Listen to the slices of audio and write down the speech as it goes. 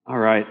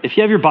right. If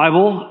you have your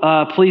Bible,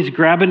 please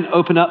grab and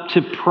open up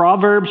to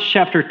Proverbs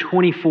chapter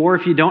 24.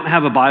 If you don't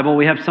have a Bible,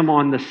 we have some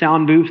on the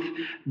sound booth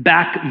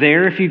back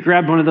there. If you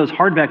grabbed one of those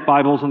hardback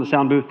Bibles on the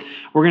sound booth,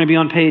 we're going to be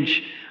on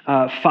page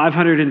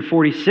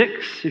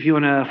 546 if you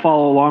want to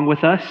follow along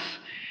with us.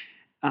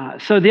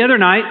 So the other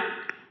night,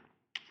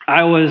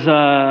 I was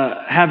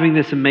having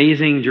this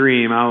amazing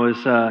dream. I was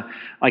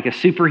like a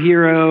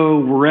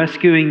superhero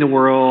rescuing the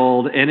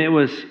world, and it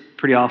was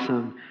pretty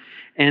awesome.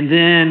 And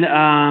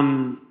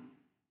then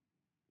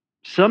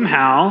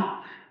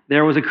somehow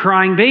there was a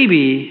crying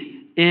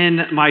baby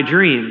in my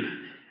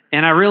dream.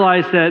 And I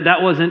realized that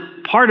that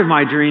wasn't part of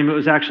my dream. It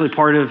was actually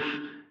part of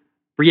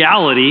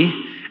reality.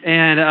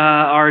 And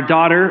our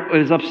daughter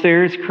was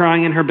upstairs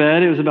crying in her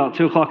bed. It was about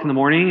 2 o'clock in the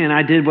morning. And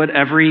I did what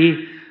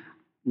every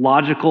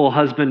logical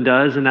husband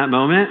does in that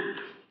moment,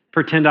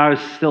 pretend I was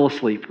still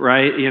asleep,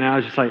 right? You know, I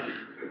was just like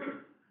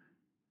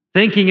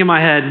thinking in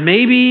my head,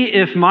 maybe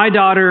if my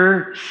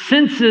daughter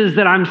senses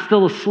that I'm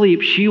still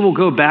asleep, she will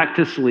go back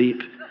to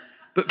sleep.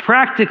 But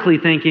practically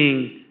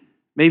thinking,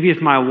 maybe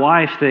if my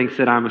wife thinks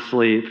that I'm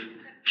asleep,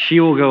 she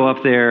will go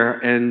up there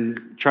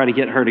and try to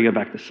get her to go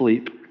back to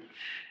sleep.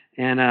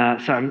 And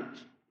so I'm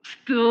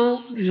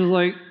still just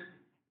like,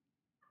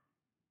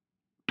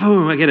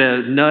 boom, I get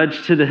a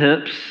nudge to the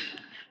hips,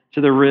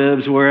 to the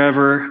ribs,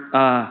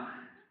 wherever.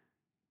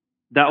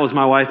 That was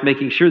my wife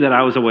making sure that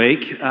I was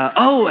awake.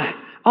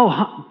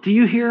 Oh, do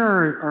you hear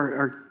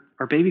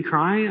our baby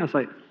crying? I was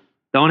like,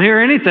 don't hear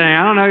anything.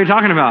 I don't know what you're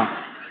talking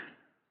about.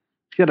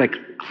 You got to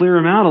clear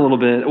him out a little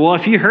bit. Well,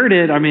 if you heard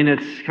it, I mean,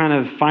 it's kind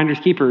of finders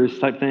keepers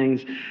type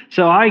things.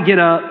 So I get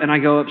up and I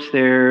go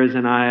upstairs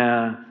and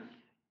I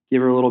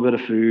give her a little bit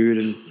of food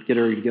and get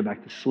her to get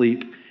back to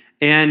sleep.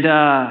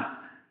 And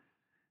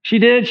she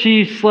did.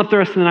 She slept the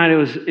rest of the night.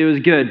 It was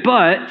good.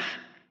 But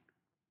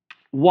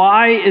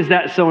why is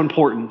that so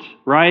important,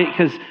 right?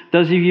 Because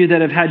those of you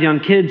that have had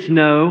young kids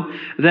know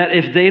that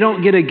if they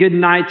don't get a good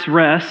night's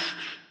rest,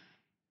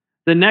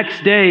 the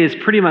next day is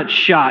pretty much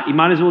shot. You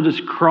might as well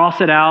just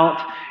cross it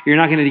out. You're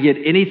not going to get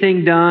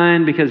anything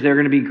done because they're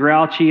going to be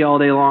grouchy all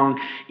day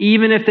long.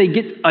 Even if they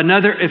get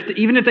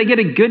even if they get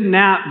a good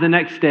nap the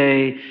next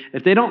day,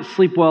 if they don't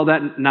sleep well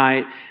that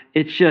night,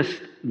 it's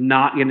just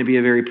not going to be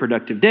a very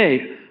productive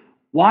day.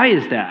 Why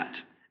is that?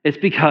 It's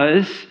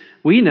because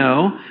we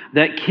know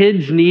that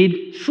kids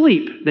need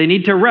sleep. They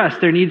need to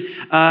rest. They need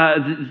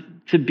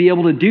to be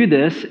able to do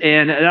this,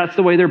 and that's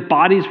the way their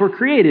bodies were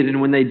created. And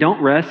when they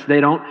don't rest,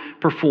 they don't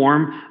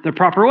perform the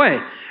proper way.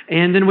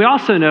 And then we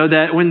also know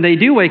that when they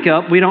do wake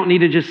up, we don't need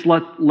to just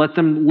let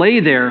them lay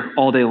there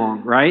all day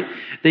long, right?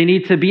 They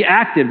need to be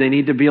active. They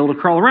need to be able to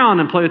crawl around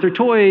and play with their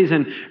toys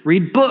and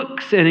read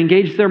books and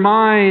engage their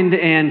mind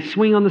and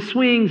swing on the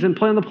swings and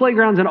play on the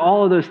playgrounds and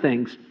all of those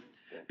things,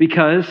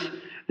 because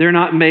they're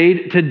not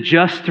made to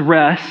just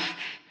rest,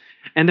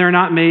 and they're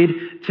not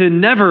made to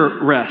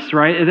never rest,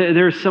 right?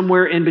 They're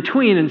somewhere in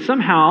between. And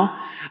somehow,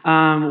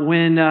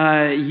 when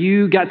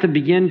you got to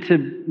begin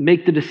to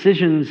make the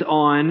decisions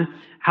on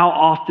how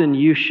often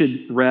you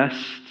should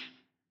rest,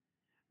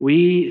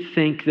 we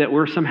think that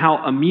we're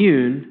somehow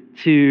immune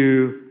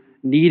to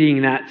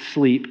needing that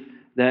sleep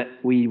that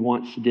we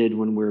once did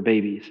when we were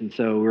babies. And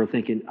so we're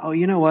thinking, oh,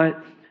 you know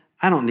what?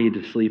 I don't need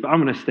to sleep. I'm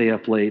going to stay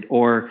up late.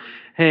 Or,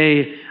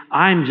 hey,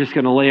 I'm just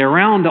going to lay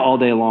around all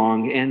day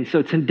long. And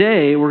so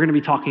today we're going to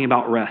be talking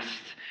about rest.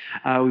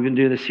 We've been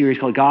doing this series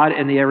called God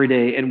and the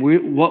Everyday. And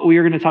what we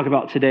are going to talk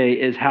about today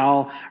is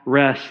how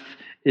rest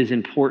is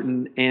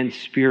important and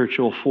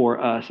spiritual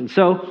for us. And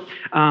so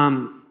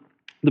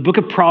the book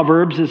of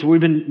Proverbs, as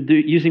we've been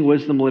using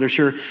wisdom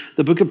literature,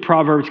 the book of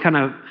Proverbs kind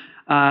of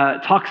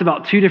talks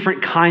about two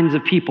different kinds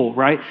of people,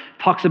 right?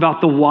 Talks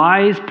about the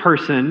wise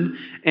person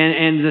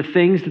and the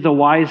things that the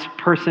wise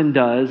person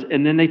does,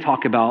 and then they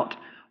talk about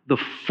the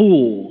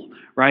fool,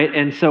 right?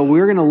 And so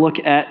we're going to look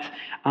at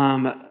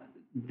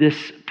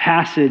this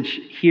passage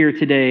here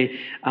today,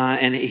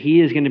 and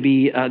he is going to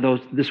be,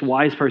 this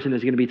wise person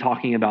is going to be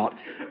talking about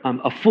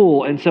a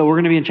fool. And so we're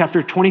going to be in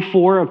chapter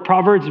 24 of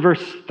Proverbs,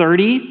 verse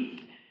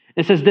 30.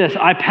 It says this: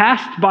 I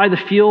passed by the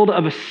field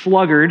of a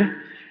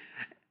sluggard,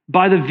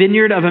 by the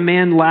vineyard of a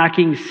man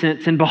lacking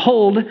sense, and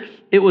behold,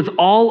 it was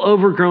all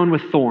overgrown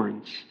with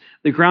thorns.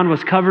 The ground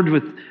was covered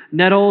with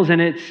nettles, and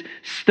its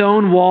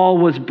stone wall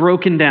was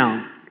broken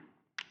down.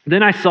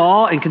 Then I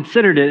saw and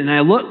considered it, and I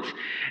looked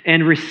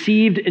and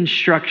received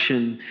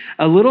instruction.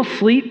 A little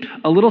sleep,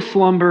 a little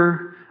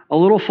slumber, a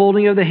little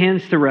folding of the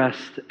hands to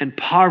rest, and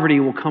poverty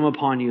will come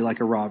upon you like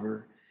a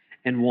robber,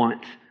 and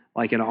want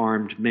like an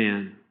armed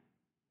man.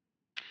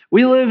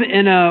 We live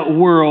in a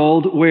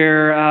world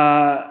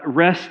where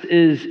rest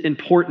is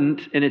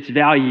important and it's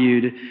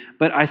valued,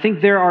 but I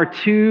think there are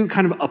two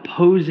kind of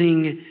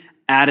opposing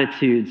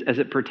attitudes as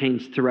it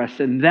pertains to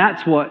rest, and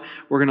that's what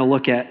we're going to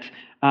look at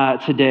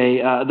today.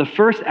 The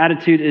first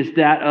attitude is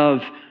that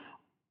of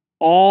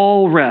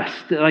all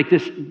rest, like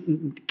this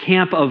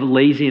camp of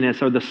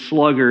laziness, or the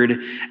sluggard,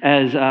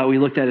 as we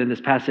looked at in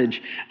this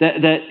passage,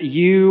 that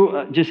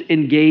you just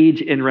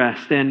engage in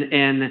rest.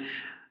 And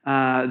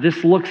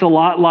this looks a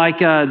lot like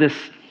this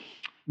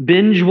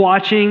binge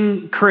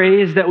watching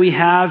craze that we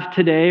have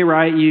today,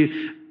 right?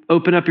 You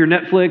open up your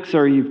Netflix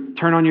or you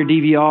turn on your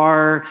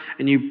DVR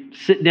and you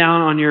sit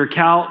down on your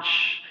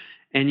couch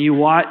and you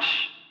watch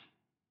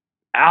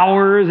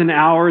hours and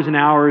hours and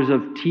hours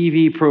of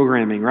TV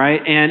programming,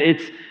 right? And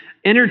it's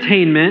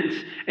entertainment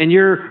and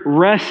you're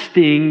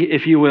resting,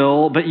 if you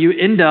will, but you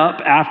end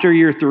up after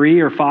your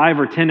 3 or 5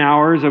 or 10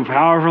 hours of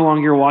however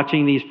long you're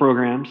watching these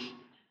programs,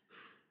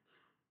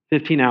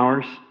 15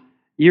 hours,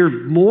 you're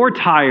more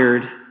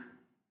tired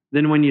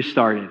than when you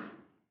started,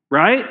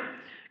 right?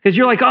 Because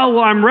you're like, oh,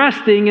 well, I'm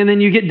resting, and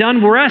then you get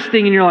done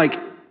resting and you're like,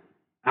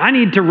 I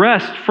need to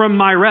rest from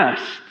my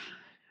rest.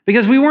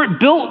 Because we weren't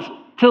built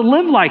to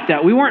live like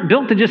that. We weren't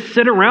built to just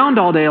sit around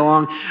all day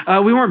long.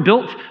 We weren't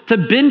built to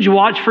binge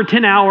watch for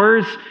 10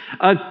 hours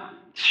a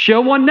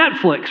show on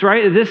Netflix,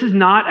 right? This is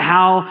not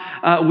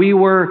how we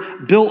were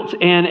built.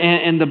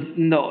 And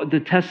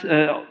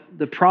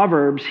the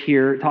Proverbs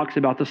here talks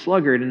about the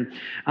sluggard.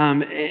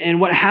 And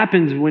what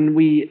happens when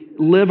we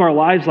live our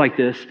lives like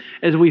this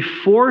is we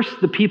force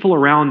the people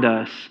around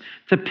us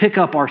to pick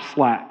up our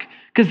slack.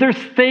 Because there's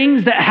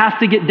things that have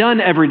to get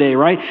done every day,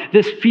 right?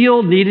 This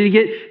field needed to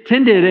get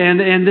tended,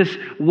 and this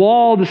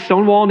wall, the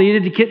stone wall,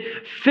 needed to get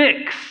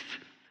fixed.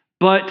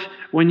 But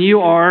when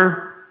you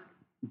are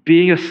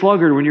being a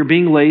sluggard, when you're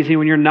being lazy,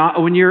 when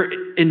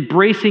you're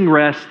embracing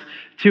rest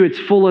to its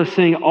fullest,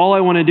 saying, all I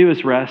want to do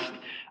is rest,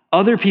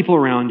 other people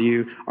around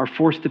you are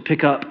forced to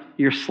pick up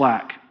your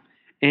slack.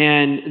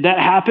 And that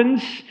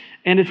happens,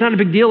 and it's not a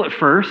big deal at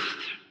first,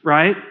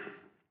 right?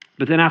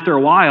 But then after a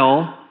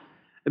while,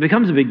 it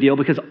becomes a big deal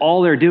because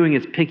all they're doing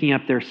is picking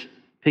up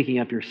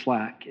your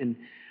slack. And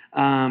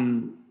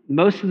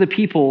most of the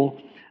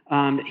people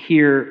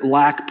here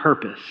lack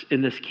purpose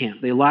in this camp.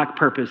 They lack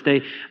purpose.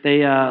 They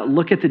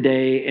look at the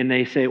day and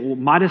they say, well,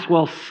 might as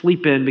well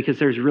sleep in because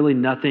there's really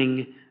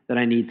nothing that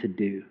I need to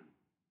do.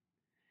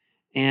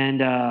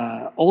 And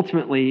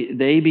ultimately,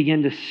 they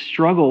begin to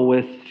struggle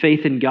with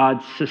faith in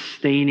God's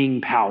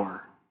sustaining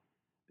power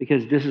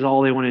because this is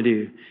all they want to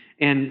do.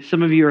 And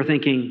some of you are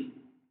thinking,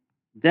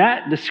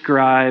 that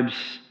describes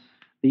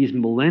these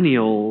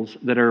millennials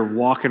that are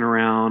walking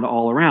around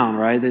all around,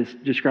 right? This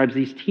describes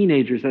these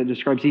teenagers. That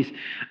describes these,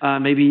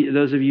 maybe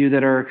those of you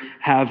that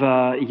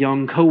have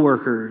young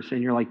coworkers,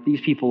 and you're like,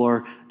 these people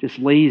are just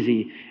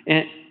lazy.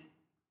 And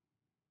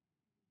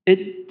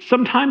it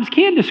sometimes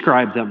can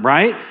describe them,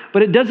 right?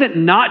 But it doesn't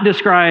not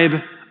describe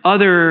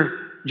other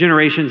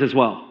generations as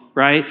well,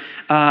 right?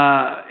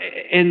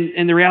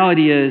 And the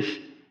reality is,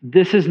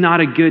 this is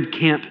not a good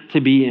camp to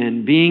be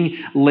in.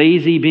 Being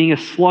lazy, being a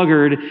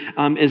sluggard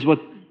is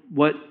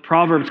what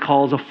Proverbs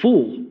calls a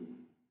fool.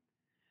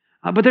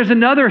 But there's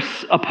another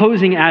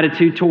opposing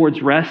attitude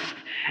towards rest,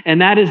 and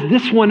that is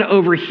this one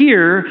over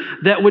here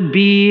that would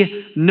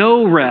be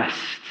no rest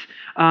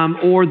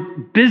or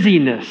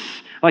busyness.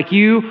 Like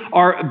you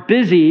are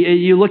busy,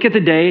 you look at the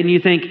day and you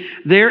think,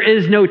 there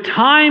is no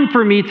time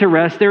for me to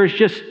rest, there is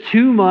just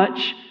too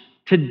much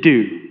to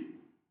do.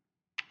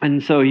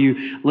 And so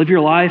you live your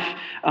life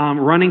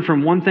running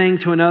from one thing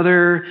to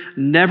another,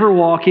 never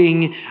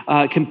walking,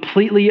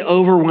 completely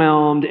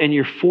overwhelmed, and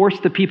you're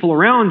forced the people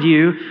around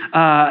you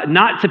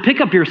not to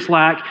pick up your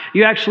slack.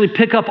 You actually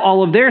pick up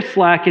all of their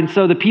slack, and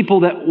so the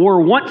people that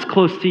were once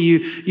close to you,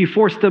 you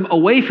force them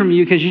away from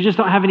you because you just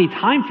don't have any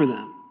time for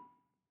them.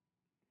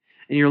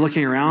 And you're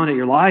looking around at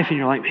your life, and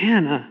you're like,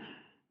 man,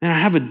 I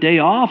have a day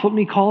off. Let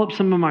me call up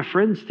some of my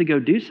friends to go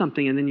do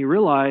something. And then you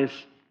realize,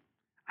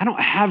 I don't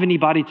have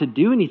anybody to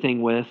do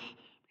anything with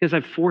because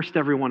I've forced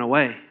everyone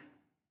away.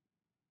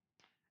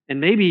 And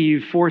maybe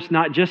you've forced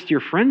not just your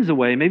friends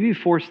away, maybe you've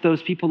forced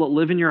those people that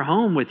live in your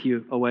home with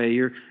you away,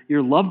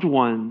 your loved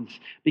ones,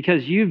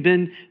 because you've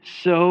been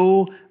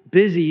so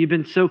busy, you've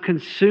been so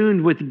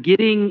consumed with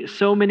getting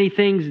so many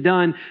things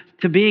done,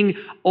 to being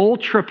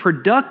ultra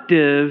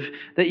productive,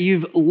 that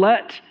you've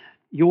let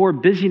your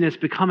busyness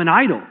become an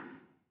idol.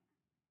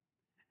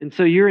 And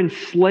so you're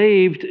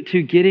enslaved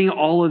to getting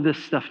all of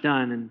this stuff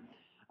done.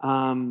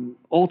 And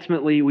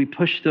ultimately, we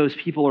push those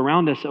people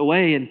around us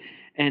away,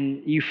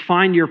 and you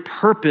find your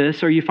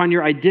purpose or you find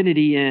your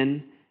identity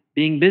in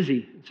being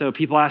busy. So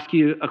people ask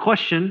you a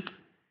question,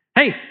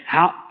 hey,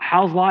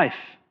 how's life?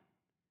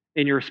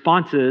 And your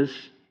response is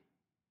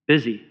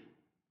busy,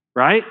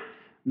 right?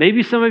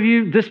 Maybe some of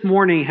you this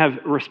morning have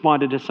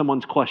responded to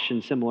someone's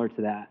question similar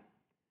to that.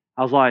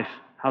 How's life?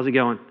 How's it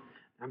going?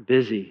 I'm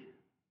busy.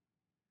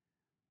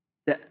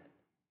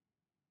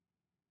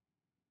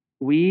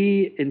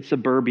 We in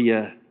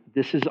suburbia,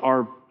 this is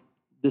our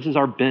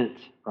bent,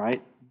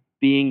 right?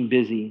 Being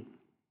busy.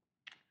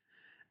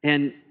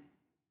 And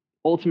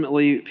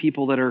ultimately,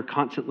 people that are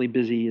constantly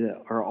busy,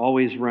 that are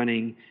always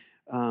running,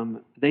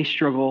 they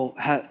struggle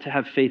to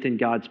have faith in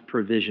God's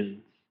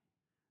provisions,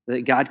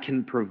 that God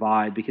can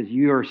provide because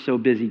you are so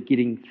busy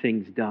getting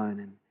things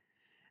done.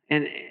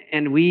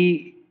 And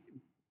we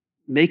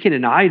make it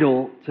an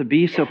idol to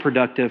be so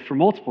productive for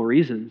multiple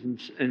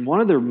reasons. And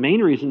one of the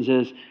main reasons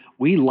is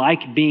we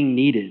like being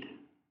needed.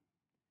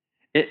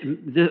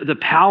 The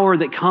power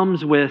that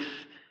comes with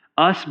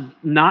Us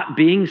not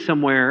being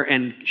somewhere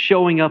and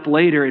showing up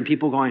later and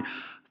people going,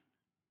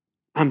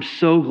 I'm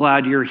so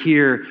glad you're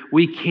here.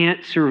 We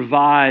can't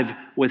survive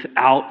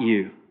without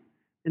you.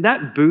 And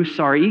that boosts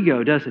our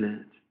ego, doesn't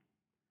it?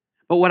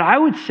 But what I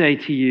would say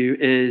to you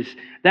is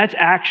that's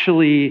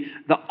actually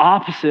the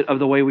opposite of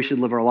the way we should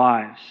live our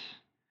lives.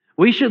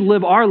 We should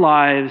live our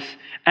lives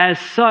as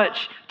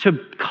such to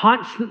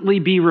constantly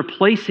be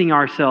replacing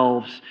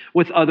ourselves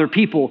with other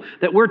people,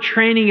 that we're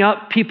training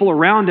up people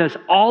around us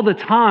all the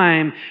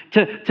time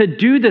to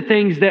do the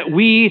things that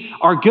we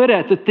are good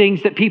at, the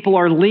things that people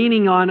are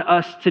leaning on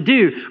us to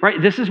do,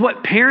 right? This is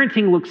what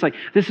parenting looks like.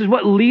 This is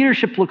what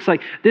leadership looks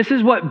like. This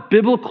is what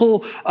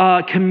biblical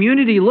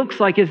community looks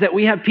like, is that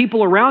we have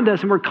people around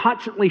us and we're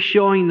constantly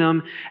showing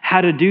them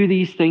how to do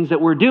these things that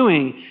we're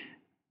doing.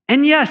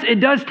 And yes, it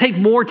does take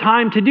more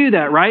time to do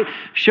that, right?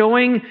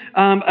 Showing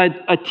a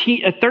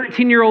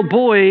 13-year-old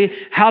boy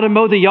how to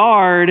mow the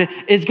yard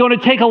is going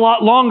to take a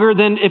lot longer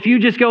than if you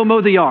just go mow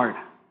the yard.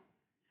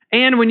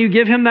 And when you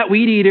give him that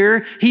weed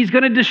eater, he's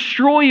going to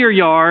destroy your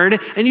yard,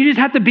 and you just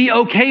have to be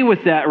okay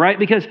with that, right?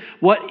 Because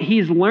what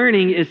he's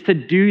learning is to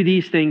do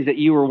these things that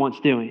you were once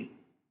doing.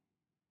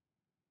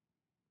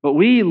 But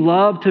we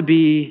love to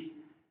be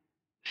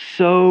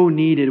so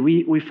needed.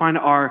 We find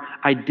our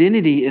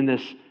identity in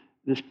this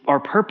our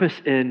purpose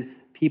in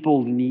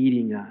people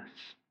needing us.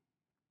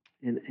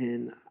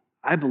 And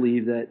I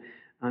believe that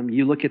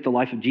you look at the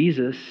life of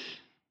Jesus,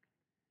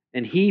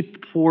 and he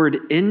poured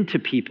into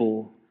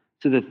people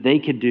so that they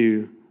could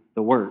do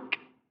the work.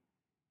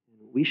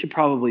 We should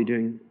probably be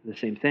doing the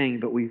same thing,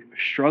 but we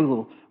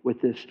struggle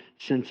with this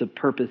sense of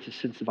purpose, this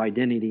sense of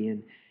identity.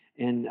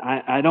 And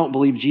I don't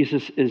believe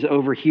Jesus is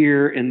over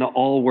here in the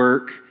all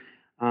work,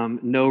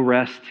 no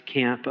rest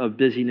camp of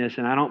busyness.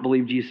 And I don't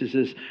believe Jesus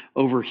is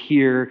over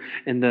here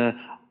in the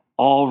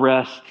all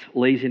rest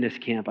laziness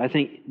camp. I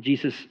think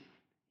Jesus,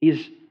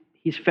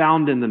 he's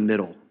found in the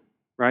middle,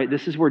 right?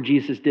 This is where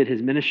Jesus did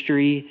his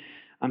ministry.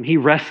 He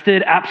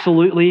rested,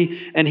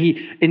 absolutely, and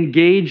he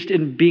engaged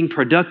in being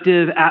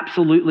productive,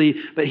 absolutely,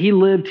 but he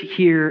lived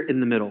here in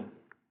the middle.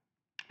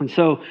 And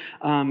so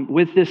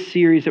with this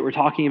series that we're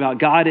talking about,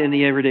 God in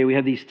the Everyday, we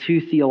have these two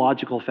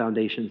theological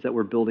foundations that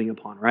we're building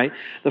upon, right?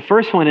 The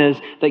first one is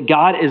that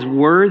God is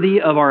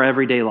worthy of our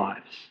everyday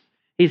lives.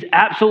 He's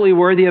absolutely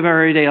worthy of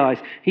our everyday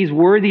lives. He's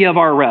worthy of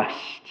our rest.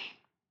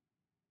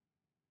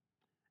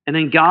 And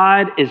then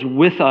God is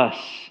with us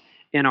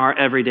in our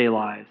everyday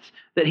lives,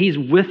 that he's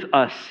with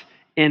us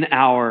in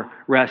our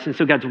rest. And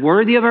so God's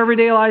worthy of our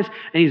everyday lives,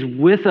 and he's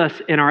with us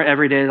in our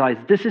everyday lives.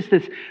 This is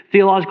this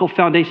theological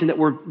foundation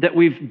that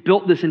we've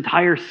built this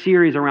entire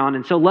series around.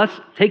 And so let's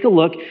take a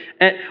look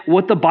at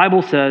what the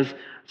Bible says,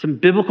 some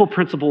biblical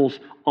principles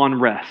on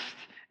rest,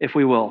 if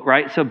we will,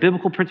 right? So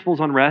biblical principles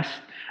on rest.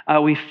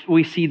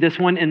 We see this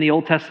one in the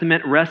Old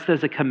Testament, rest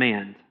as a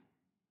command.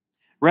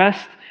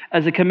 Rest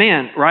as a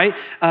command, right?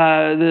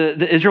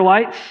 The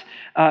Israelites,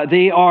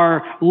 they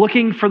are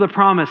looking for the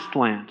promised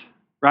land,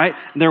 right?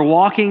 They're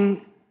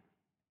walking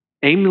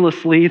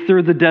aimlessly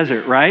through the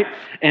desert, right?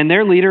 And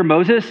their leader,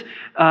 Moses,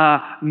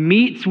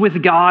 meets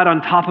with God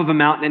on top of a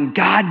mountain, and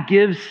God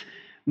gives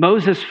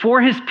Moses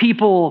for his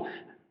people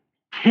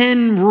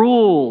 10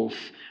 rules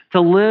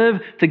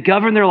to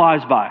govern their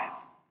lives by,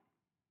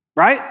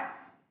 right?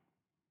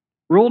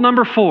 Rule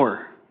number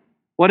 4,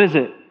 what is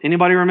it?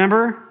 Anybody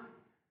remember?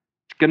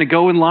 It's going to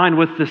go in line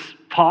with this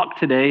talk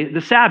today,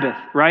 the Sabbath,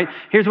 right?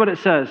 Here's what it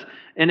says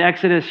in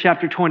Exodus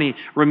chapter 20.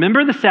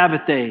 Remember the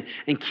Sabbath day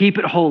and keep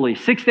it holy.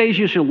 6 days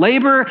you shall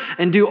labor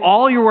and do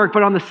all your work,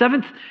 but on the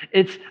seventh,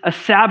 it's a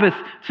Sabbath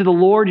to the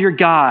Lord your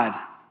God.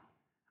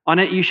 On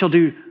it you shall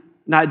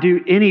not do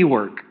any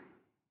work.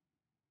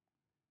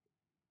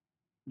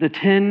 The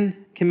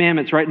 10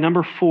 commandments, right?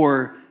 Number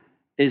 4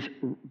 is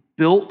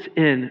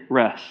built-in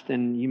rest.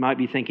 And you might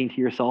be thinking to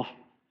yourself,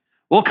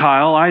 well,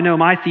 Kyle, I know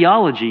my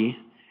theology,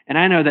 and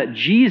I know that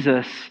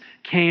Jesus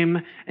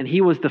came and he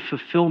was the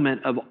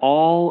fulfillment of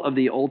all of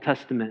the Old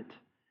Testament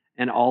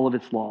and all of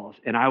its laws.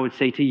 And I would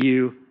say to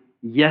you,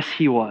 yes,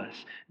 he was.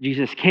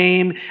 Jesus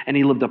came and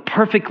he lived a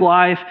perfect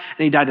life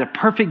and he died a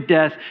perfect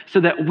death so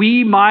that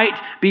we might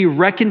be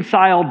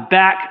reconciled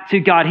back to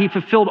God. He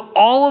fulfilled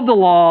all of the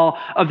law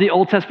of the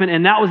Old Testament,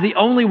 and that was the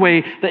only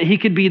way that he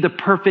could be the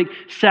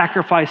perfect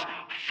sacrifice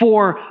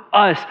for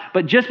us.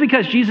 But just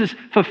because Jesus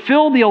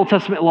fulfilled the Old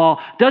Testament law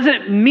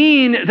doesn't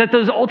mean that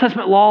those Old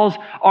Testament laws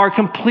are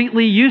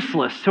completely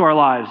useless to our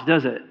lives,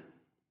 does it?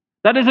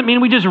 That doesn't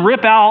mean we just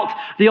rip out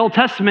the Old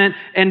Testament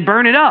and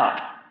burn it up.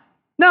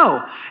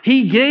 No,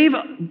 he gave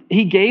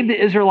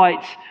the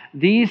Israelites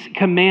these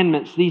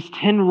commandments, these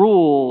 10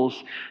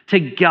 rules to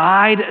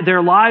guide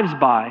their lives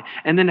by,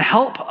 and then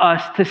help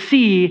us to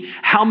see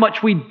how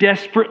much we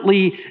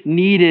desperately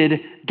needed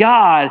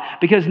God.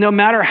 Because no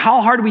matter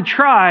how hard we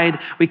tried,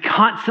 we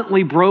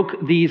constantly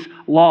broke these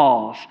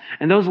laws.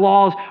 And those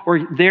laws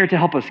were there to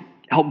help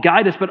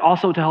guide us, but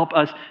also to help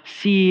us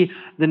see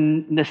the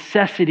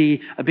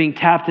necessity of being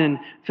tapped into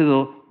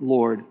the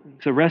Lord.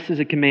 So rest is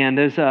a command.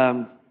 There's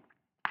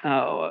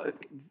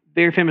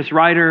very famous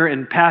writer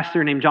and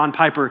pastor named John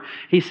Piper,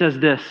 he says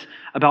this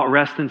about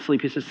rest and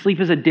sleep. He says, sleep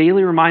is a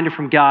daily reminder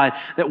from God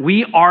that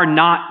we are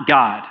not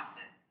God.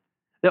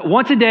 That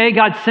once a day,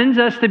 God sends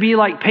us to be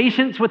like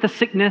patients with a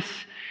sickness,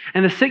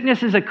 and the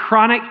sickness is a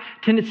chronic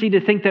tendency to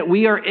think that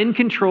we are in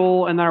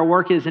control and that our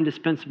work is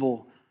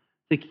indispensable.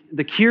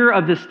 The cure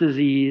of this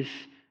disease,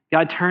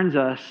 God turns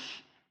us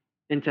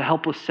into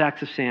helpless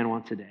sacks of sand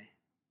once a day.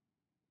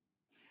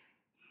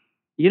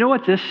 You know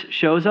what this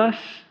shows us?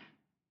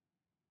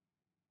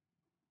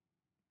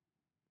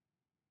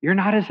 You're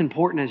not as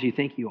important as you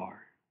think you are.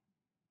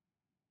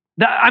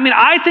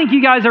 I think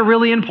you guys are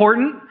really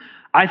important.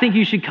 I think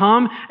you should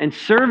come and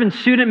serve in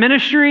student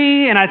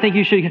ministry, and I think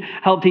you should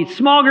help teach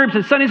small groups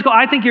and Sunday school.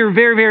 I think you're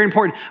very, very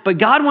important. But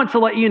God wants to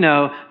let you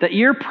know that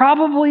you're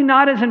probably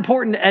not as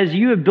important as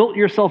you have built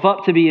yourself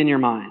up to be in your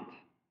mind.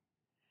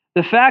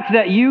 The fact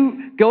that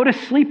you go to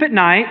sleep at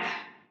night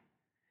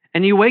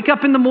and you wake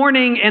up in the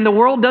morning and the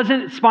world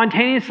doesn't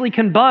spontaneously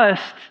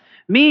combust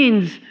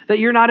means that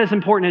you're not as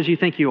important as you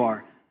think you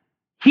are.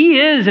 He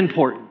is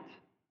important.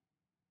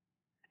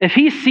 If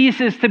he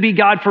ceases to be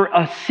God for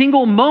a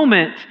single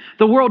moment,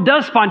 the world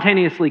does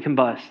spontaneously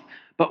combust.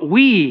 But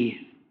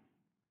we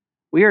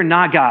are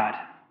not God.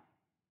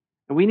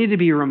 And we need to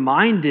be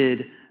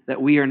reminded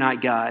that we are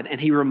not God. And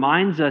he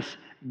reminds us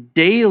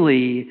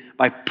daily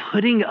by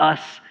putting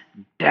us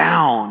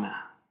down.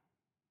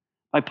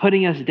 By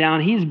putting us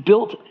down. He's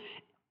built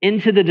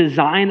into the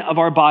design of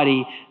our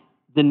body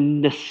the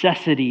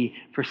necessity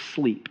for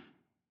sleep.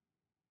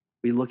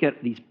 We look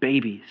at these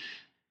babies.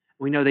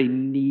 We know they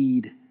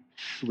need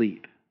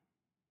sleep.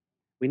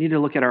 We need to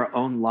look at our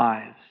own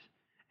lives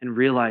and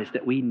realize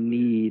that we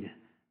need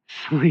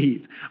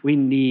sleep. We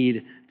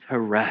need to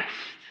rest.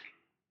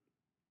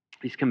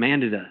 He's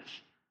commanded us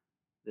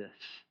this.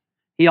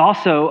 He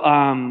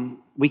also,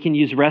 we can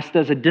use rest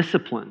as a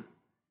discipline.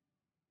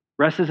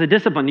 Rest as a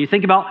discipline. You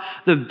think about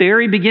the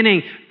very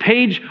beginning,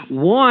 page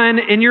 1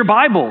 in your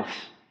Bibles.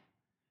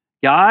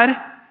 God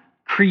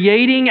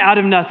creating out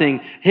of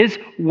nothing. His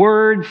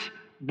words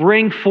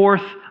bring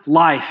forth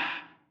life,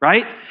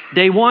 right?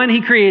 Day 1,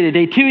 he created.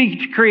 Day 2,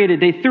 he created.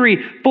 Day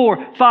 3,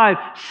 4, 5,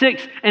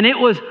 6, and it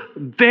was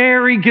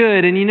very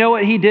good. And you know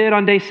what he did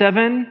on day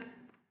 7?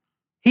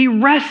 He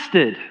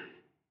rested.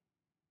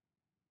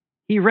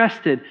 He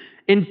rested.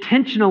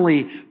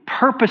 Intentionally,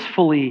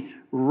 purposefully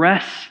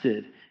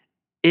rested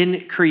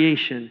in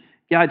creation.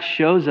 God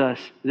shows us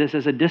this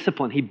as a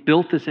discipline. He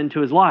built this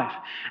into his life.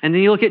 And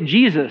then you look at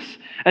Jesus.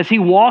 As he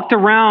walked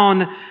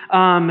around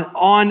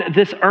on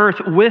this earth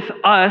with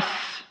us,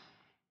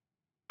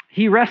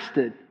 he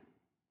rested.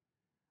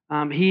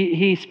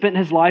 He spent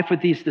his life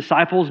with these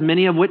disciples,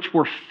 many of which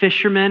were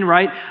fishermen,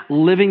 right?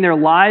 Living their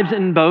lives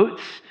in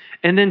boats.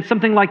 And then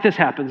something like this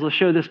happens. Let's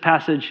show this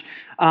passage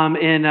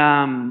in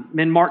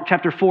Mark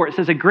chapter 4. It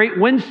says, a great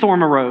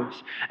windstorm arose,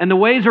 and the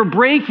waves were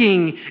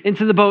breaking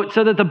into the boat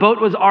so that the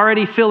boat was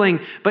already filling.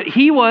 But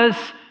he was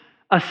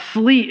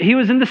asleep. He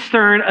was in the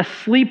stern,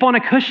 asleep on a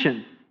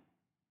cushion.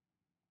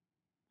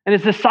 And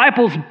his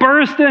disciples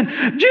burst in,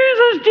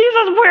 Jesus,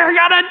 we're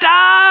going to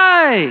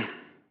die.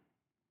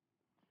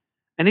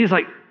 And he's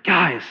like,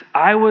 guys,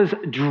 I was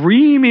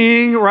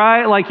dreaming,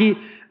 right?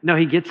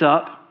 He gets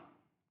up.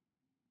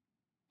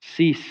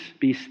 Cease,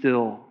 be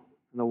still,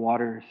 and the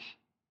waters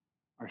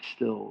are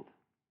stilled.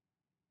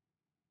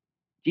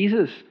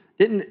 Jesus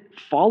didn't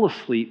fall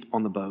asleep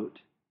on the boat.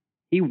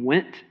 He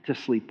went to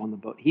sleep on the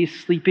boat.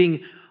 He's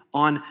sleeping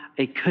on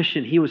a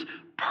cushion. He was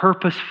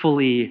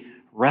purposefully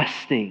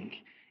resting.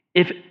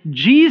 If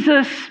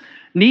Jesus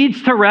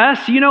needs to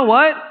rest, you know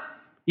what?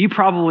 You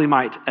probably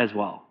might as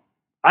well.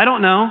 I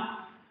don't know.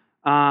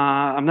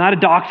 I'm not a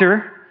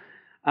doctor,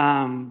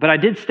 but I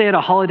did stay at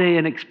a Holiday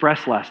Inn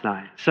Express last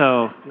night.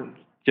 So,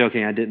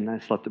 joking, I didn't. I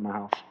slept at my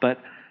house. But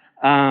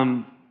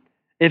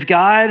if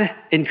God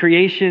in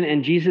creation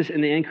and Jesus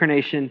in the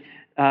incarnation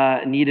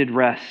needed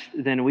rest,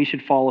 then we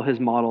should follow his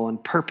model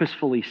and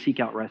purposefully seek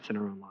out rest in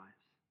our own lives.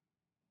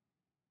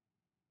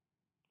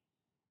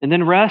 And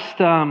then rest,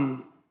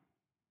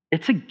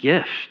 it's a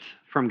gift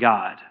from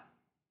God.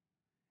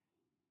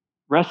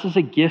 Rest is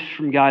a gift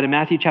from God. In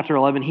Matthew chapter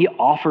 11, he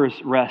offers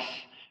rest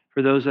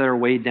for those that are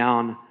weighed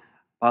down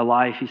by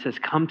life. He says,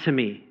 come to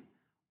me,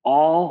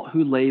 all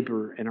who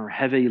labor and are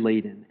heavy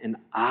laden, and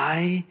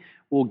I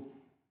will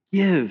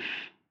give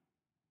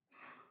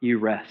you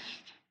rest.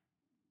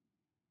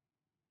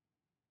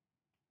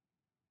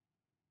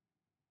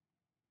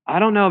 I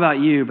don't know about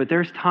you, but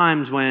there's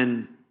times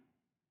when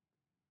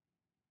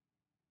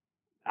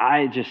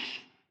I just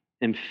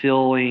am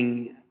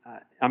feeling,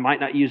 I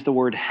might not use the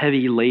word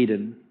heavy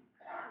laden,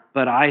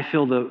 but I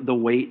feel the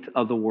weight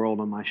of the world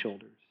on my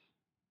shoulders.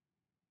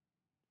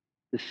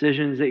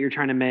 Decisions that you're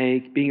trying to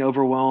make, being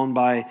overwhelmed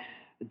by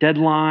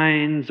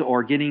deadlines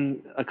or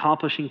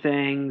accomplishing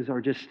things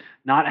or just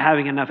not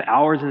having enough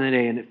hours in the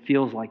day, and it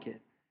feels like it.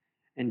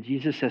 And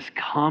Jesus says,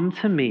 come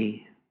to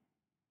me,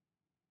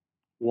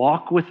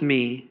 walk with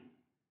me,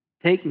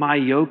 take my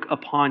yoke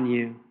upon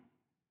you.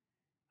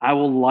 I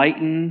will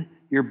lighten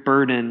your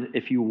burden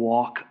if you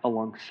walk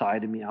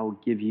alongside of me. I will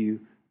give you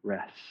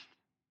rest.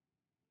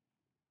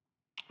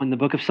 In the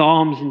book of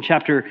Psalms, in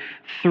chapter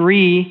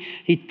 3,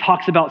 he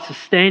talks about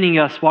sustaining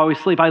us while we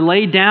sleep. I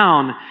lay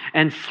down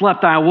and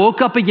slept. I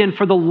woke up again,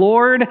 for the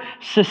Lord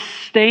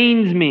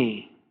sustains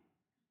me.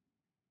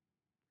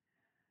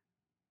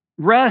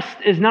 Rest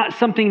is not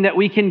something that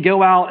we can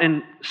go out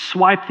and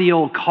swipe the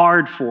old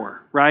card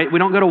for, right? We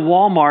don't go to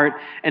Walmart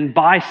and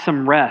buy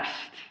some rest.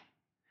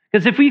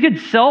 Because if we could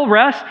sell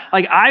rest,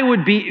 like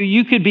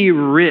you could be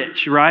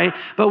rich, right?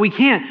 But we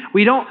can't.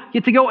 We don't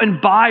get to go and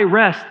buy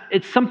rest.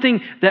 It's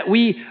something that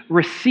we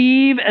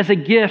receive as a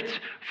gift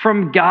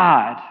from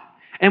God.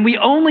 And we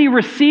only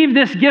receive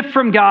this gift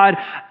from God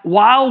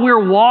while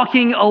we're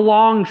walking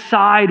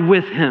alongside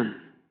with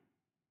Him.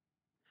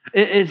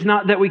 It's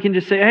not that we can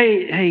just say,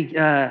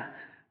 hey,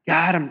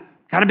 God, I'm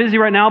kind of busy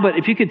right now, but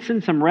if you could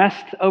send some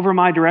rest over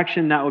my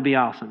direction, that would be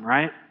awesome,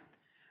 right?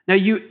 Now,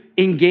 you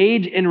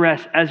engage in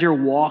rest as you're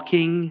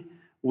walking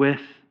with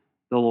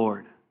the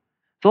Lord.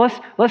 So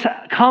let's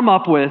come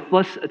up with,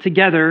 let's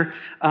together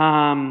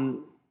kind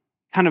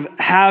of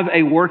have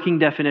a working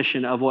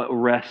definition of what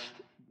rest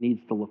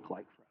needs to look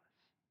like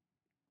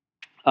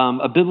for us.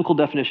 A biblical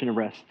definition of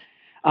rest.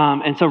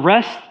 And so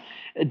rest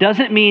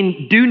doesn't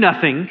mean do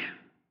nothing,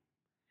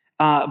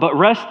 but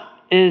rest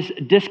is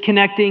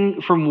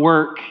disconnecting from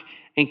work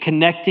and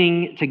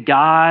connecting to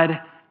God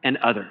and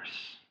others.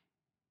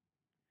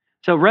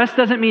 So rest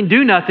doesn't mean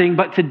do nothing,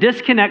 but to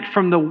disconnect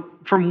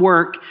from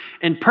work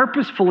and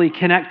purposefully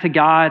connect to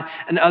God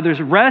and others.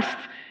 Rest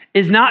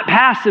is not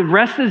passive.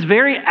 Rest is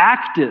very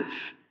active,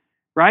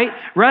 right?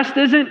 Rest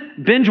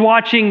isn't binge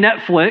watching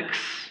Netflix,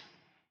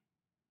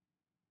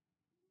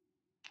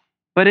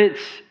 but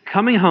it's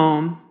coming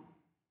home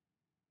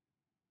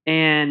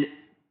and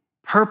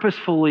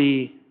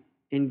purposefully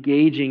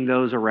engaging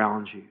those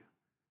around you,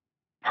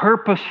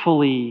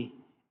 purposefully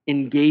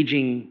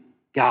engaging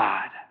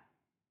God.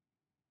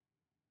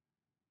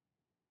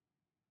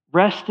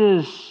 Rest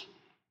is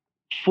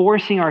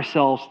forcing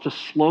ourselves to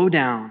slow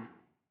down,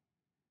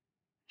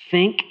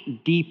 think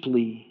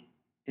deeply,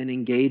 and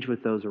engage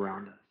with those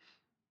around us.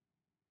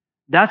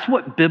 That's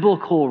what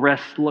biblical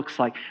rest looks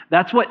like.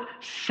 That's what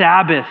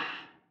Sabbath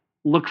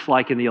looks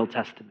like in the Old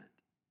Testament.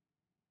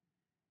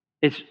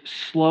 It's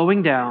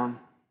slowing down,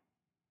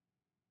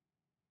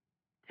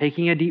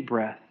 taking a deep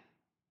breath,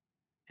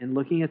 and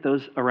looking at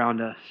those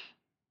around us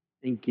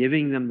and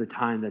giving them the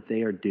time that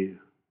they are due.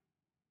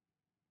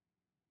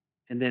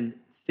 And then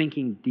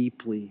thinking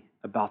deeply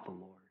about the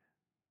Lord.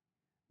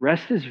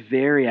 Rest is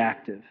very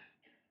active.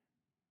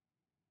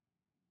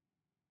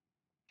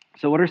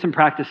 So what are some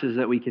practices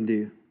that we can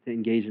do to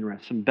engage in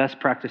rest? Some best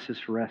practices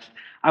for rest.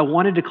 I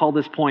wanted to call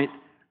this point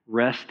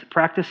rest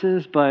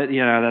practices, but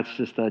that's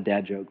just a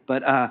dad joke.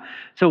 But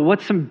so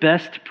what's some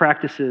best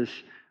practices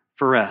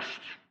for rest?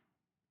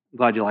 I'm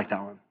glad you like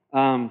that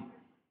one.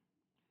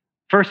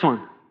 First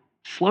one,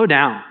 slow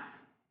down.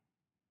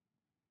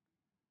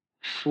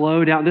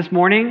 Slow down. This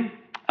morning,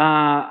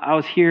 I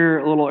was here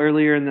a little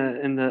earlier in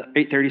the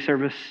 8:30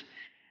 service,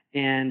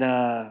 and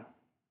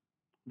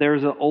there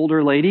was an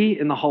older lady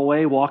in the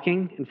hallway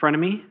walking in front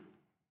of me,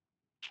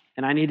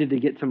 and I needed to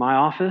get to my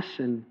office,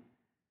 and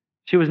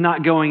she was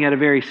not going at a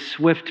very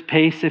swift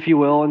pace, if you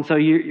will, and so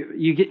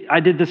I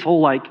did this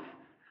whole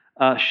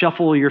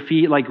shuffle your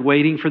feet, like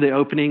waiting for the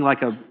opening,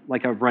 like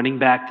a running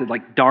back to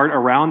dart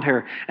around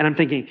her. And I'm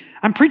thinking,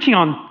 I'm preaching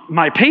on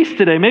my pace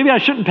today. Maybe I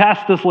shouldn't pass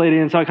this lady.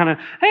 And so I kind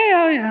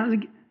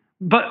of,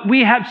 but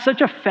we have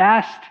such a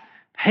fast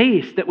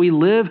pace that we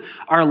live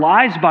our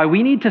lives by.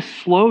 We need to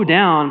slow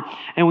down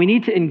and we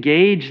need to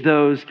engage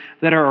those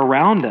that are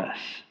around us.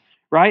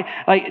 Right?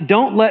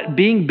 Don't let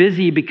being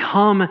busy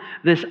become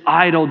this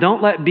idol.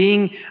 Don't let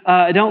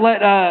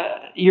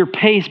your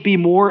pace be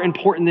more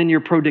important than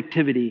your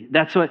productivity.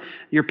 That's what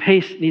your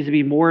pace needs to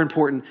be, more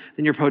important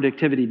than your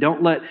productivity.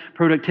 Don't let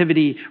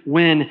productivity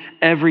win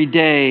every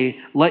day.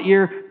 Let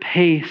your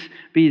pace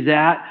be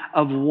that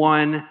of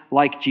one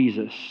like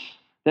Jesus,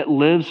 that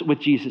lives with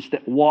Jesus,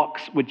 that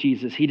walks with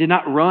Jesus. He did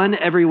not run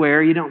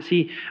everywhere. You don't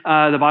see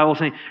the Bible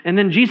saying, and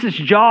then Jesus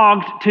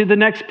jogged to the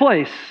next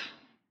place.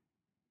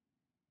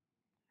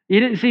 You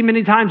didn't see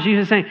many times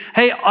Jesus saying,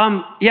 hey,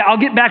 I'll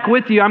get back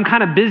with you. I'm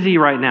kind of busy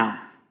right now.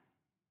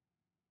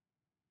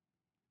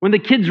 When the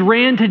kids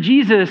ran to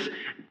Jesus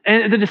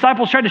and the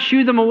disciples tried to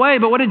shoo them away,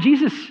 but what did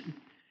Jesus?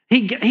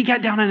 He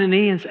got down on a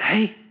knee and said,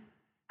 hey,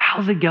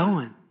 how's it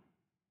going?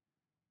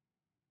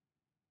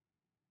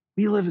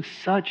 We live at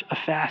such a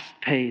fast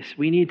pace.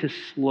 We need to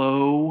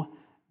slow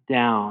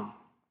down.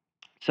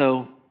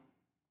 So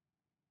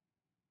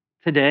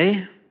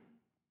today,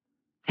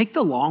 take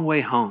the long way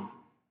home.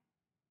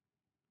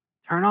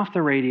 Turn off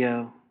the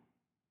radio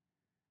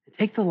and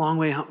take the long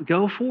way home.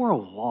 Go for a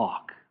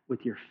walk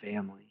with your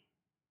family,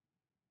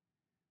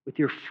 with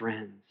your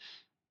friends.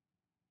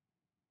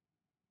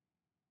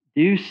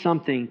 Do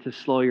something to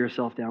slow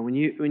yourself down. When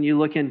you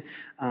look in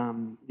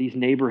these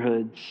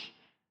neighborhoods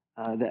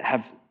that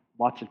have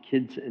lots of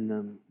kids in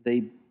them,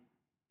 they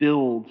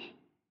build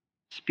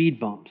speed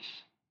bumps,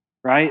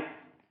 right?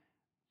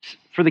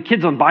 For the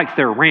kids on bikes,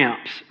 they're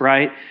ramps,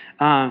 right?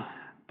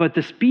 But But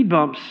the speed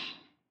bumps,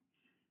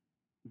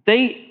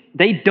 they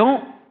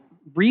don't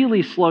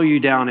really slow you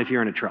down if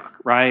you're in a truck,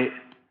 right?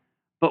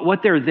 But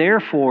what they're there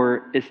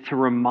for is to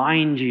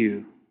remind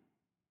you,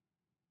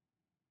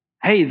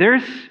 hey,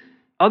 there's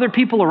other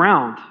people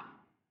around.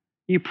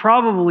 You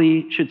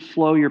probably should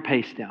slow your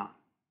pace down.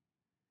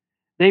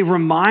 They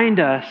remind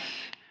us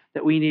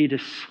that we need to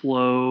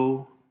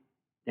slow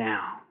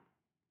down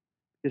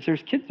because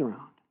there's kids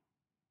around.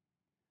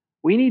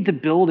 We need to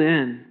build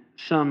in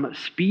some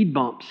speed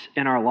bumps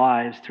in our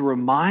lives to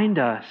remind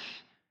us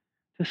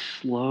to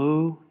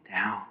slow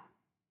down.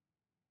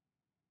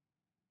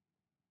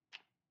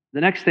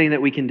 The next thing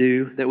that we can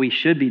do, that we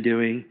should be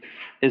doing,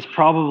 is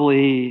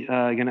probably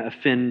going to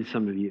offend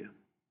some of you.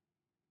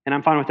 And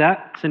I'm fine with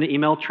that. Send an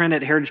email,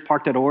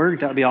 trent@heritagepark.org.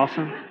 That would be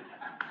awesome.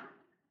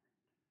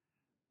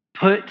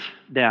 Put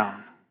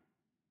down.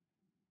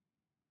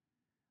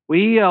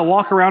 We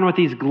walk around with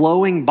these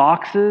glowing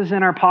boxes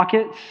in our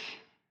pockets,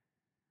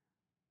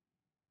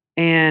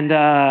 and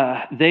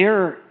they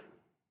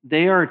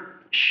are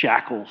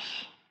shackles.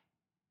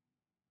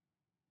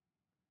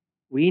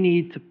 We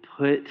need to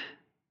put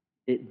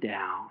it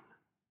down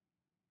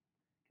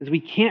because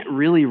we can't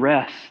really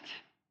rest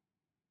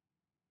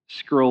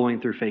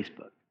scrolling through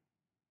Facebook.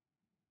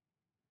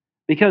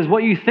 Because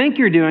what you think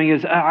you're doing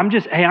is, I'm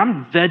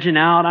vegging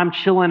out, I'm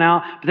chilling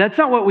out. But that's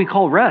not what we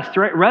call rest,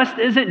 right? Rest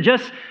isn't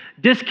just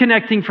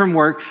disconnecting from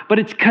work, but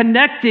it's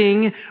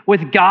connecting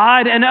with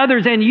God and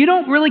others. And you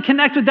don't really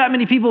connect with that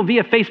many people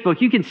via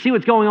Facebook. You can see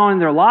what's going on in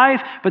their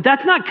life, but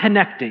that's not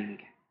connecting.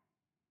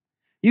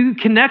 You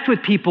connect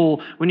with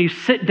people when you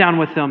sit down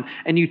with them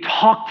and you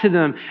talk to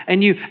them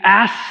and you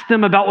ask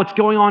them about what's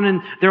going on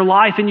in their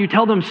life and you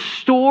tell them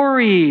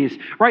stories,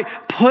 right?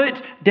 Put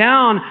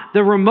down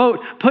the remote,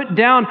 put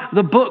down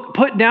the book,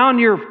 put down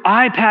your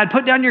iPad,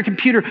 put down your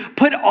computer,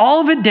 put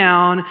all of it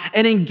down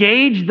and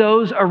engage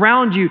those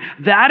around you.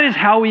 That is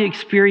how we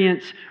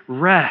experience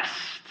rest.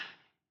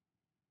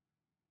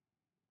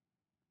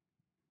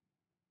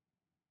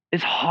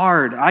 It's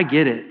hard, I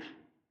get it.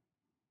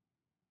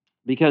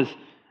 Because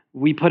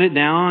we put it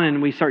down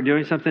and we start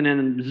doing something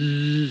and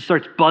then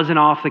starts buzzing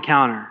off the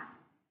counter.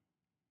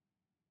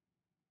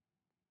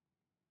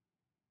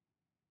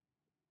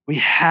 We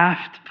have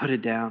to put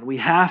it down. We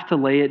have to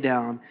lay it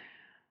down.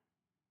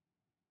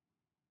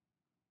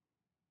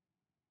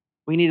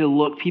 We need to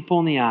look people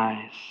in the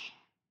eyes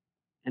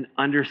and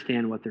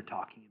understand what they're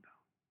talking about.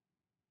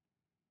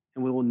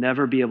 And we will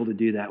never be able to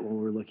do that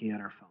when we're looking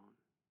at our phone.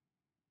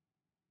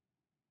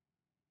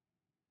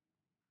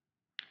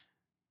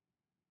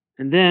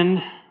 And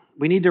then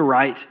we need to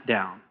write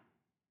down.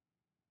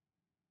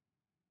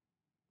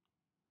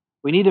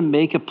 We need to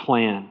make a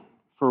plan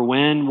for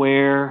when,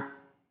 where,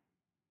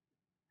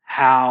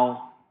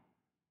 how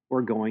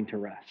we're going to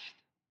rest.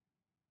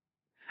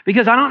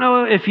 Because I don't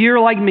know if you're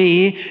like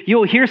me,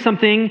 you'll hear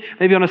something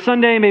maybe on a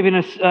Sunday, maybe in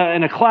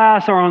a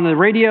class or on the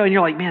radio, and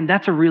you're like, man,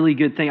 that's a really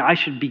good thing. I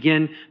should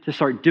begin to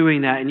start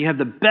doing that. And you have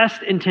the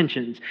best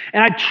intentions.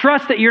 And I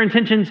trust that your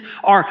intentions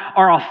are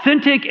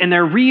authentic and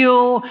they're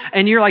real.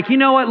 And you're like, you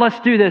know what, let's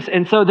do this.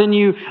 And so then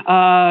you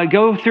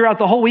go throughout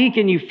the whole week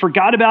and you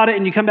forgot about it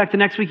and you come back the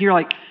next week and you're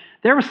like,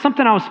 there was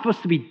something I was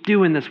supposed to be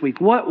doing this week.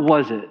 What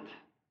was it?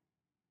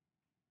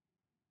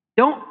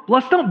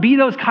 Let's don't be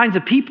those kinds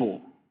of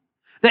people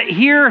that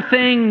hear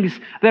things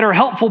that are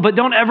helpful but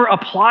don't ever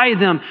apply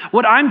them.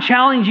 What I'm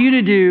challenging you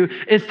to do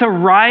is to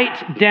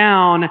write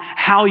down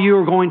how you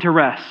are going to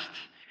rest.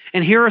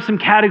 And here are some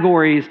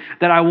categories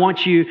that I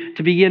want you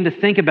to begin to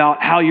think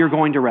about how you're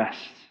going to rest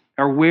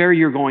or where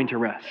you're going to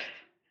rest.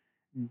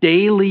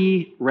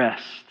 Daily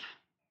rest.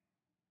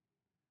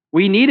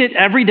 We need it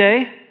every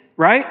day,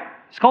 right?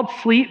 It's called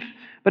sleep,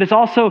 but it's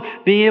also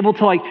being able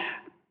to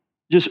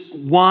just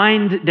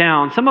wind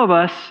down. Some of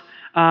us,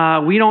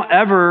 we don't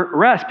ever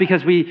rest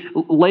because we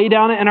lay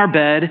down in our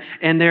bed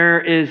and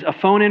there is a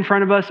phone in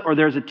front of us or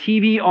there's a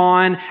TV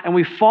on and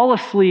we fall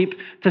asleep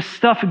to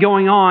stuff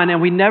going on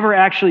and we never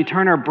actually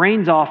turn our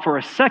brains off for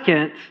a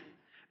second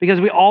because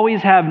we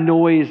always have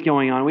noise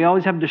going on. We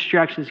always have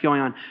distractions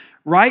going on.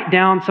 Write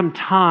down some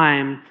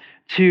time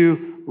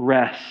to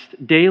rest.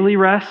 Daily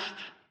rest.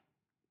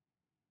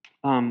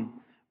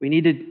 We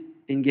need to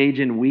engage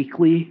in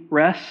weekly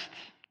rest.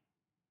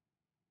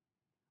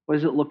 What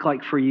does it look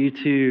like for you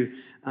to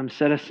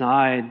set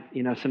aside,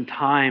 some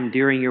time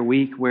during your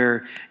week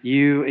where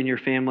you and your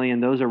family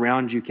and those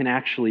around you can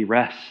actually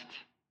rest?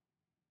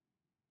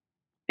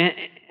 And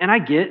I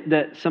get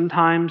that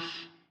sometimes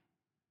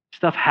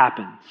stuff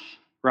happens,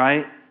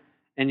 right?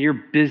 And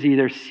you're busy.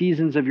 There's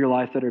seasons of your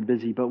life that are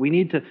busy, but we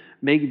need to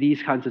make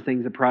these kinds of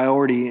things a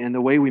priority. And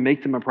the way we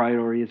make them a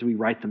priority is we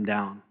write them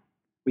down.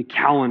 We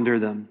calendar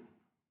them.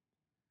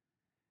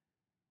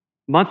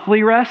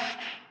 Monthly rest.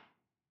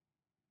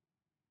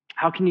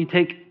 How can you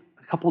take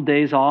a couple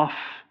days off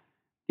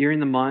during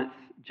the month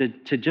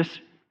to just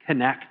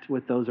connect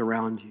with those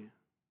around you?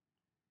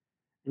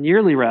 And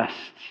yearly rest.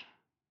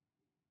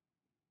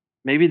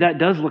 Maybe that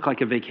does look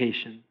like a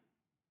vacation.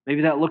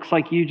 Maybe that looks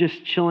like you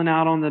just chilling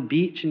out on the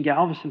beach in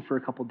Galveston for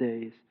a couple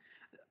days.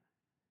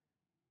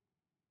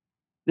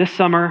 This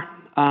summer,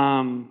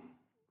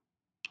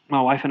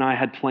 my wife and I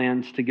had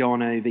plans to go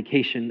on a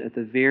vacation at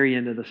the very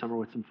end of the summer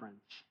with some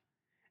friends.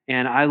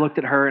 And I looked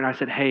at her and I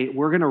said, hey,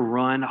 we're going to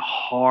run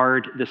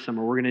hard this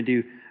summer. We're going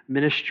to do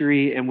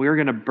ministry and we're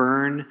going to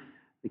burn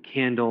the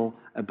candle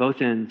at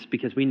both ends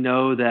because we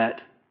know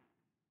that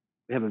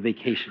we have a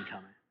vacation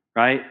coming,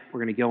 right? We're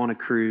going to go on a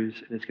cruise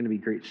and it's going to be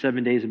great.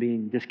 7 days of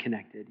being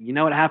disconnected. You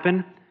know what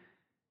happened?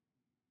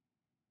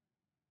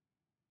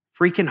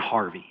 Freaking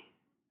Harvey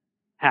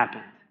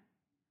happened.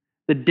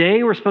 The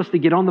day we're supposed to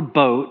get on the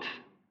boat,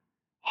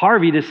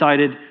 Harvey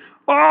decided,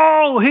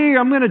 oh, hey,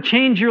 I'm going to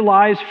change your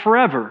lives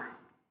forever.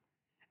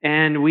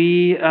 And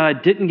we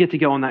didn't get to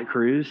go on that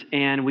cruise,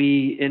 and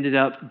we ended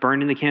up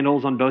burning the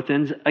candles on both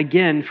ends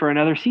again for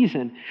another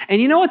season.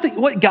 And you know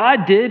what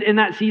God did in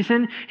that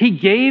season? He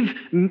gave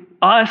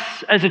us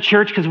as a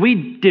church, because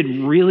we did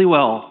really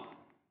well.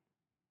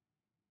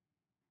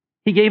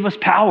 He gave us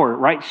power,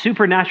 right?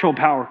 Supernatural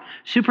power,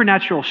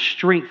 supernatural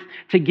strength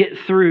to get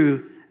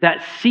through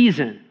that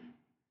season.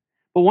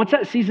 But once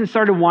that season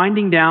started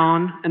winding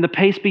down and the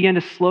pace began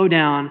to slow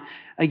down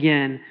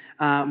again,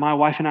 my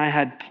wife and I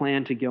had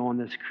planned to go on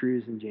this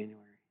cruise in January.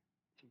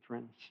 Some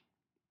friends.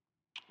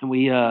 And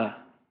we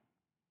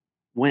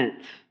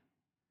went.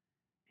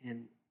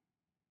 And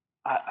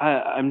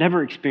I've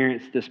never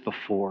experienced this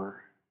before.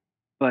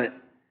 But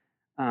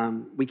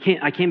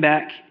I came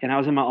back and I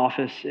was in my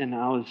office and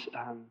I was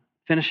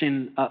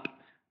finishing up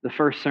the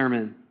first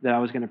sermon that I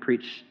was going to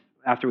preach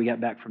after we got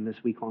back from this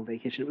week-long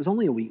vacation. It was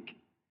only a week.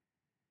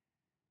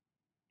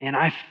 And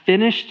I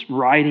finished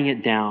writing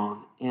it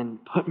down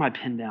and put my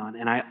pen down,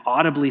 and I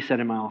audibly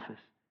said in my office,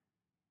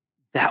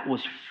 that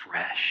was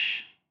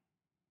fresh.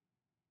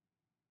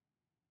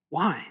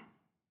 Why?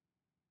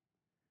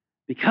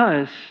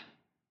 Because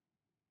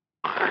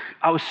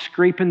I was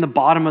scraping the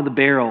bottom of the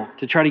barrel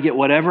to try to get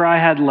whatever I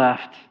had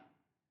left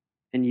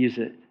and use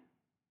it.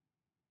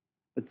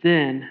 But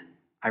then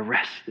I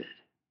rested.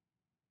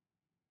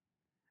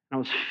 I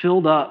was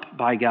filled up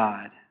by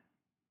God.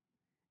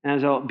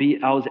 And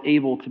I was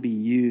able to be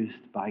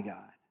used by God.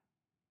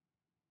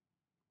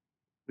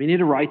 We need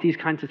to write these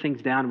kinds of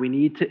things down. We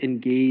need to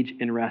engage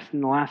in rest.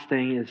 And the last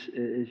thing is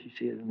you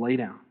see, is lay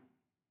down.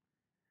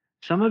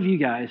 Some of you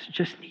guys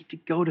just need to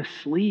go to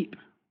sleep.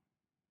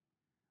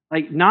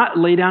 Like, not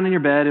lay down in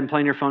your bed and play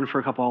on your phone for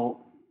a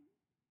couple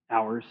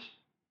hours.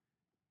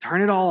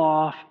 Turn it all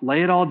off,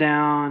 lay it all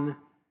down,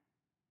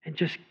 and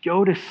just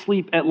go to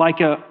sleep at like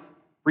a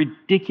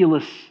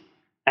ridiculous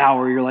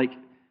hour. You're like,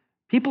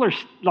 people are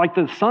like,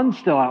 the sun's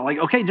still out. Like,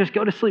 okay, just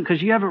go to sleep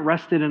because you haven't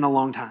rested in a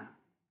long time.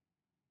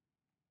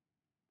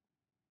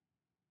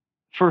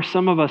 For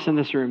some of us in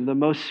this room, the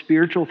most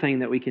spiritual thing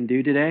that we can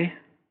do today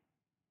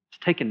is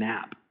take a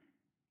nap.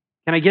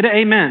 Can I get an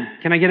amen?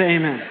 Can I get an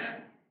amen?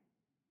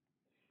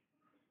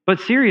 But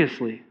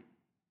seriously,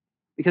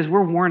 because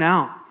we're worn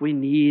out, we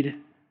need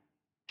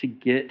to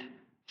get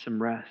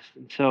some rest.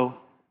 And so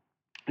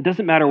it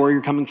doesn't matter where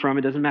you're coming from.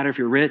 It doesn't matter if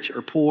you're rich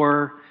or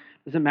poor.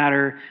 It doesn't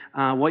matter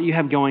what you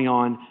have going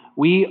on.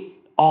 We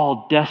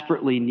all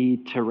desperately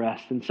need to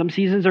rest. And some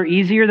seasons are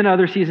easier than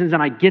other seasons,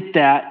 and I get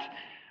that.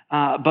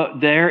 But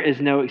there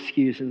is no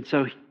excuse. And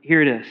so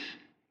here it is.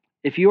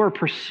 If you are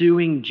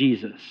pursuing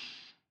Jesus,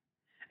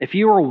 if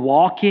you are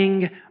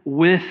walking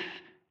with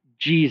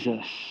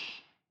Jesus,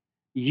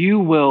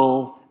 you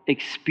will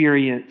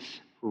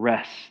experience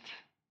rest.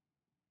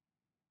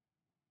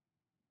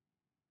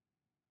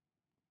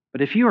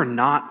 But if you are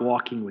not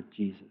walking with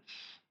Jesus,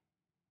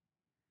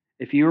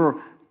 if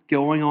you're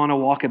going on a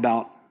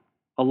walkabout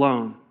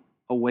alone,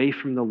 away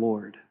from the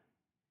Lord,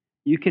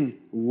 you can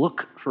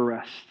look for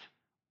rest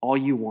all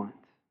you want,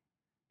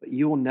 but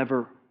you will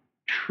never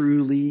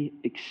truly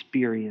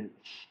experience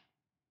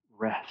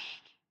rest.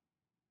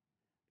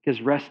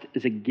 Because rest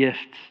is a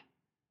gift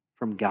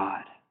from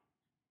God.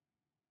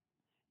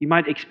 You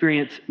might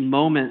experience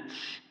moments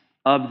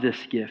of this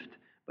gift,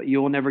 but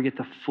you will never get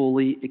to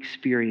fully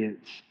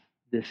experience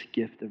this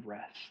gift of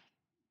rest.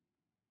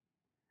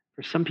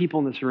 For some people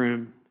in this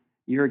room,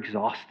 you're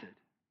exhausted.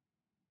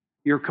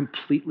 You're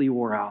completely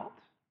wore out.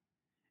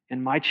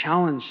 And my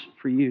challenge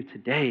for you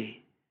today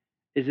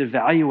is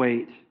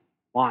evaluate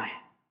why.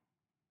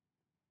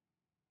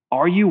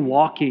 Are you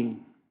walking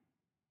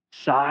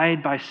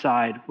side by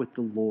side with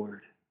the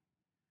Lord?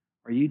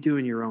 Are you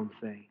doing your own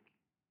thing?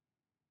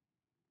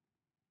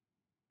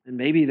 And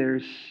maybe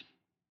there's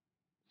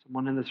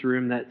someone in this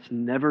room that's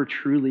never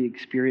truly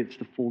experienced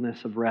the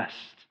fullness of rest.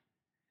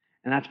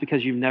 And that's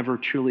because you've never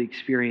truly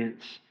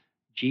experienced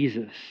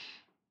Jesus.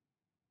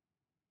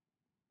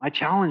 My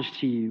challenge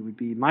to you would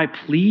be, my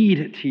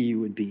plead to you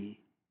would be,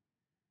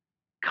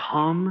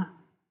 come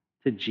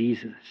to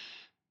Jesus.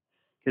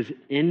 Because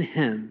in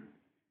him,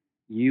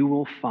 you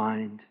will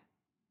find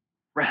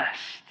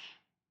rest.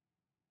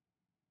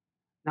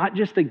 Not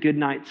just a good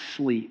night's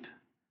sleep,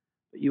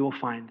 but you will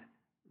find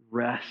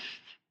rest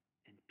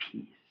and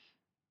peace.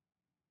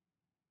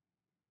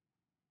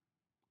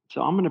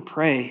 So I'm going to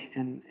pray,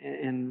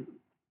 and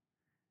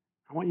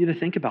I want you to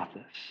think about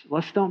this.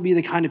 Let's don't be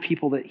the kind of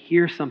people that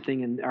hear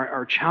something and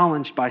are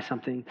challenged by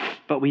something,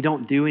 but we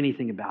don't do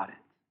anything about it.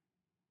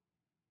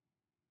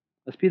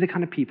 Let's be the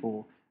kind of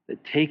people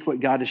that take what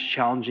God is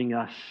challenging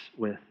us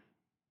with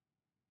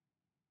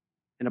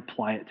and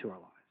apply it to our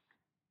lives.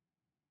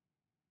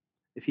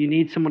 If you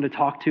need someone to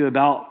talk to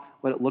about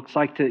what it looks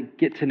like to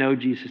get to know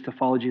Jesus, to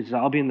follow Jesus,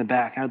 I'll be in the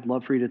back. I'd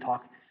love for you to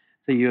talk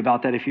to you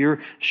about that. If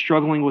you're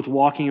struggling with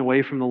walking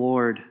away from the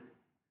Lord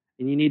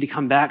and you need to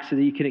come back so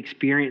that you can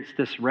experience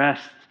this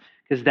rest,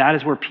 because that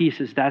is where peace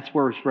is, that's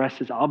where rest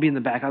is, I'll be in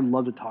the back. I'd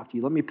love to talk to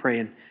you. Let me pray,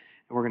 and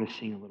we're going to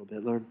sing a little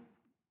bit. Lord,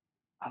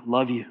 I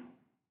love you.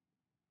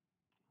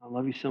 I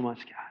love you so much,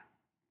 God.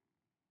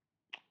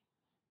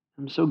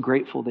 I'm so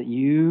grateful that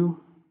you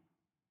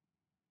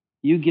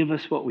give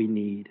us what we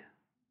need.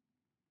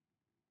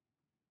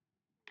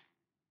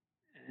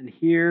 And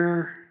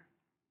here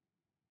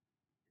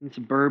in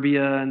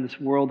suburbia, in this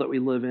world that we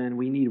live in,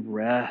 we need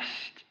rest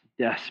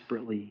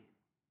desperately.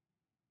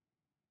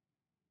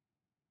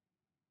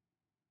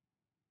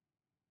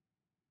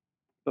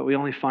 But we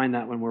only find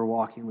that when we're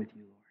walking with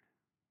you, Lord.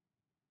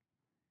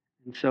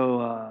 And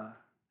so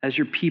as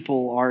your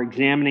people are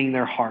examining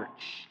their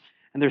hearts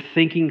and they're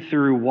thinking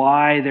through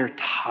why they're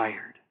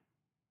tired,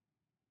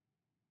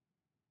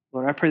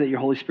 Lord, I pray that your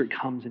Holy Spirit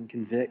comes and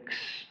convicts.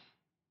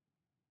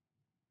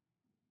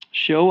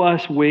 Show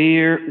us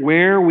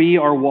where we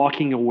are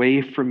walking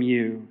away from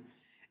you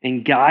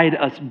and guide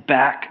us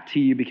back to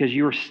you, because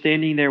you are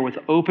standing there with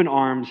open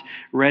arms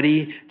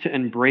ready to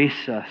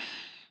embrace us.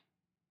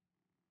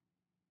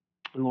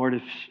 And Lord,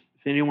 if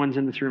anyone's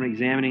in this room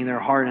examining their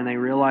heart and they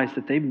realize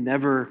that they've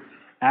never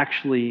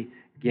actually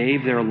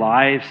gave their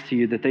lives to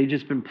you, that they've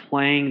just been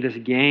playing this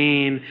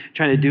game,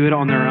 trying to do it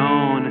on their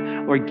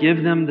own, Lord,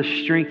 give them the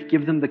strength,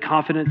 give them the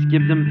confidence,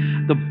 give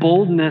them the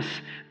boldness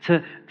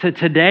to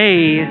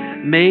today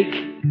make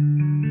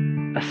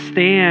a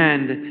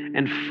stand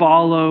and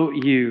follow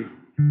you.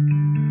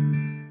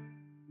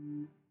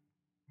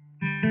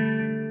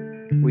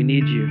 We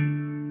need you.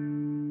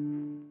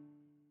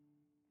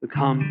 So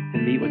come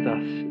and meet with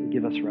us and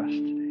give us rest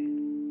today.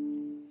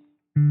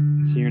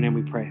 In your name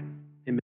we pray. Amen.